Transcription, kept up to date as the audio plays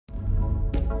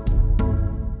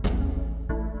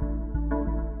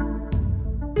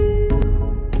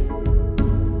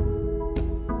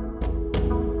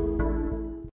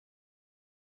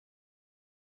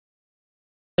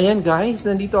Ayan guys,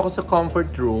 nandito ako sa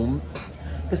comfort room.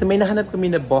 Kasi may nahanap kami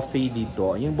na buffet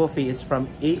dito. Yung buffet is from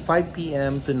 5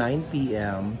 p.m. to 9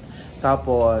 p.m.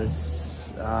 Tapos,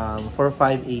 for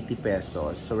 580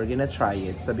 pesos. So, we're gonna try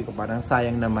it. Sabi ko parang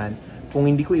sayang naman kung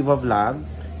hindi ko i-vlog.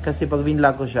 Kasi pag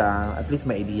vlog ko siya, at least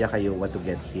may idea kayo what to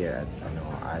get here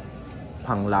at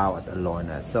Panglao at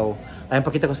Alona. So, ayun,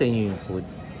 pakita ko sa inyo yung food.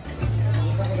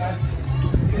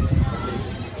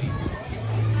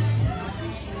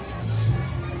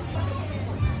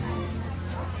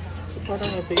 Parang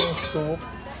ito yung soup,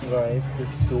 guys, the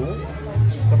soup.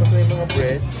 Tapos may mga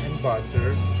bread and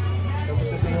butter. Tapos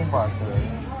ito yung butter.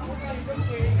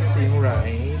 Ito yung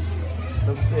rice.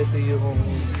 Tapos ito yung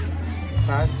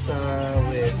pasta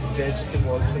with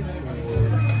vegetable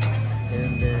soup.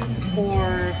 And then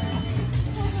pork.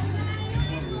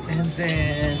 And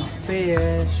then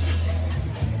fish.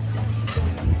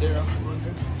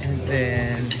 And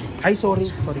then, sorry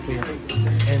ko yan.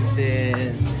 And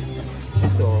then,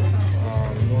 ito,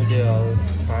 noodles,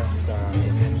 pasta,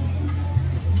 and then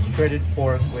shredded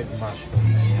pork with mushroom.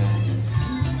 Ayan.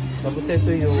 Tapos ito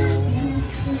yung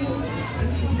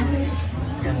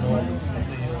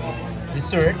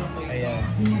dessert. Ayan.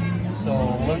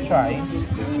 So, we'll try.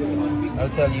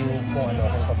 I'll tell you kung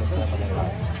kamusta naman ang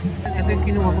lasa. Ito yung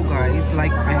kinuha ko guys.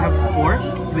 Like, I have pork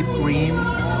with cream.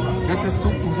 That's a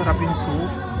soup. Masarap yung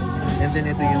soup. And then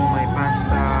ito yung may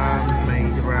pasta, may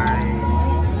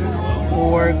rice,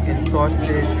 pork and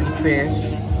sausage and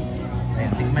fish.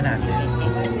 Ayan, tingnan natin.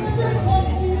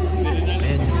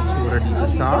 Ayan yung tsura dito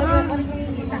sa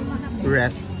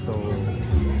resto.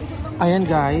 Ayan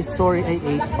guys, sorry I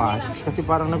ate fast kasi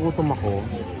parang nagutom ako.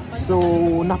 So,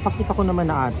 napakita ko naman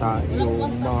na ata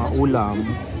yung mga ulam.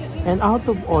 And out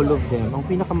of all of them, ang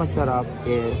pinakamasarap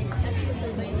is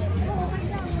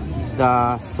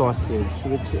the sausage,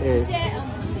 which is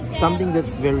something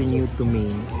that's very new to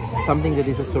me. Something that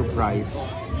is a surprise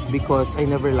because I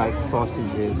never liked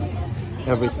sausages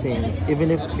ever since.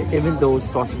 Even though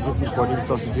sausages, imported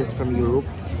sausages from Europe,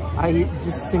 I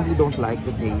just simply don't like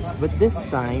the taste. But this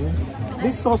time,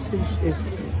 this sausage is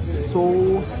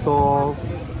so soft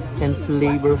and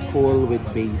flavorful with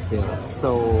basil.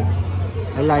 So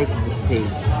I like the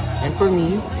taste. And for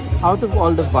me, out of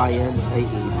all the viands I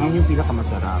ate, yun yung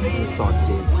pinakamasarap, yung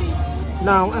sausage.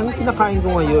 Now, ang kinakain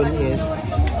ko ngayon is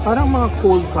parang mga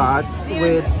cold cuts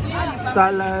with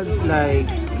salads like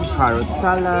carrot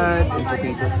salad and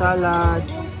potato salad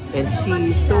and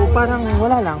cheese. So parang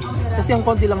wala lang. Kasi ang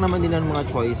konti lang naman din ang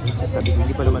mga choices. So sabi ko,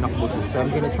 hindi pa naman ako busog. So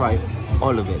I'm gonna try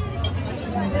all of it.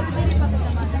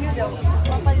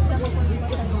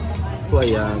 So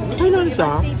ayan. Okay lang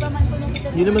siya.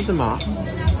 Hindi naman sama.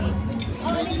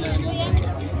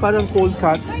 Parang cold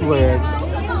cuts with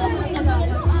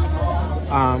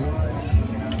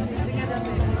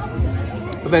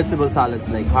vegetable salads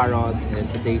like carrot and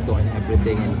potato and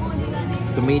everything and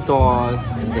tomatoes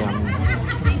and then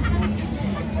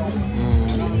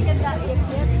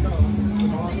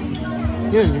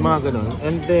yun, yung mga ganun.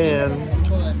 And then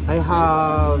I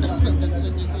have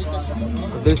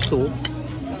this soup.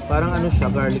 Parang ano siya,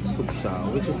 garlic soup siya,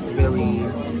 which is very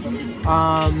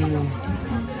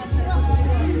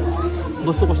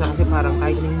gusto ko siya kasi parang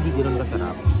kahit na hindi gano'n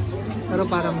kasarap, pero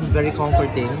parang very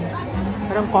comforting.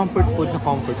 Parang comfort food ang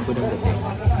dating.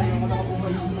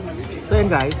 So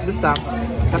yun guys, basta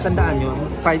katandaan nyo,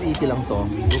 580 lang to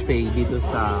buffet dito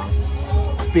sa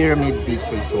Pyramid Beach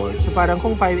Resort. So parang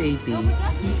kung 580,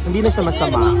 hindi na siya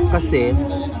masama kasi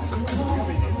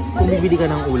kung bibili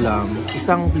ka ng ulam,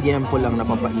 isang liempo lang na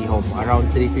papaihaw mo, around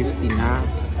 350 na.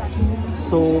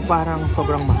 So parang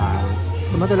sobrang mahal.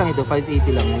 So mata lang ito,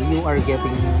 580 lang. You are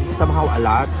getting somehow a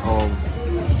lot of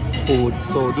food.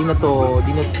 So di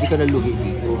ka nalugi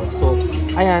dito. So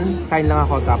ayan, kain lang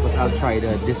ako tapos I'll try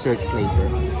the desserts later.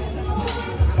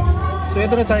 So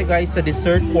ito na tayo guys sa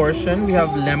dessert portion. We have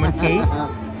lemon cake,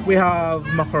 we have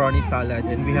macaroni salad,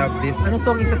 and we have this. Ano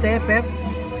tong isa te, Peps?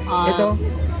 Ito?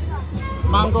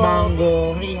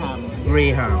 Mango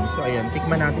Graham. So ayan,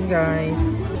 tikman natin guys.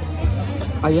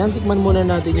 Ayan, tikman muna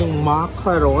natin yung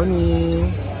macaroni.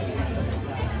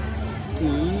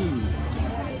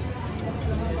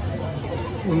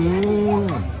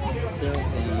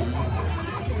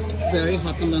 Very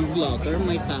hot naman vlogger,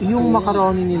 may tattoo. Yung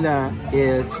macaroni nila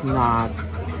is not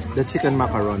the chicken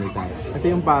macaroni type. Ito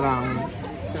yung parang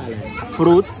salad.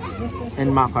 Fruits and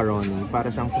macaroni.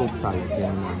 Para siyang fruit salad.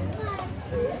 Yan lang.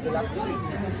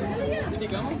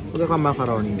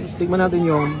 Pagkaka-macaroni. Tignan natin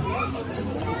yung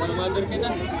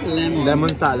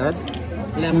lemon salad.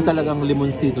 Yung talagang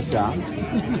limonsito siya.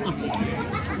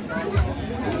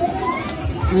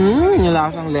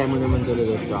 Nilasang lemon naman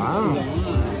talaga siya.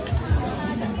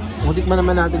 Tikman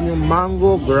naman natin yung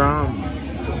mango gram.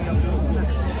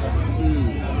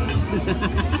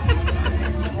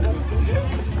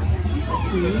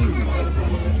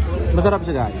 Masarap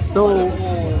siya guys. So,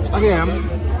 again,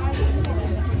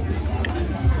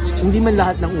 hindi man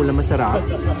lahat ng ulam masarap.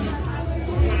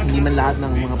 Hindi man lahat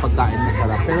ng mga pagkain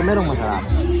masarap. Pero merong masarap.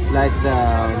 Like the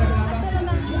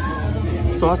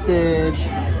sausage,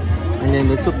 and then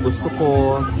the soup gusto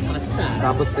ko.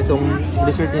 Tapos itong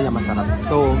dessert nila masarap.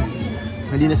 So,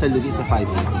 hindi na siya lugi sa 5.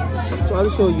 So,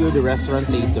 I'll show you the restaurant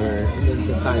later. And then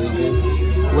the sizes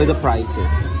with the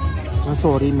prices. Oh,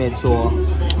 sorry, medyo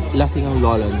lasing ang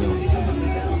lola nyo.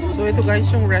 So, ito guys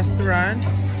yung restaurant.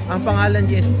 Ang pangalan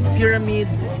niya is Pyramid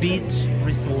Beach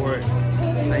Resort.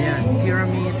 Ayan,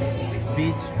 Pyramid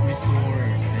Beach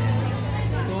Resort.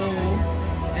 So,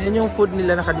 ayan yung food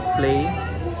nila naka-display.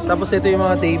 Tapos ito yung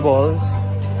mga tables.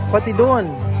 Pati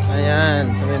doon.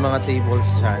 Ayan, so may mga tables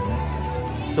dyan.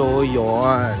 So,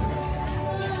 yon.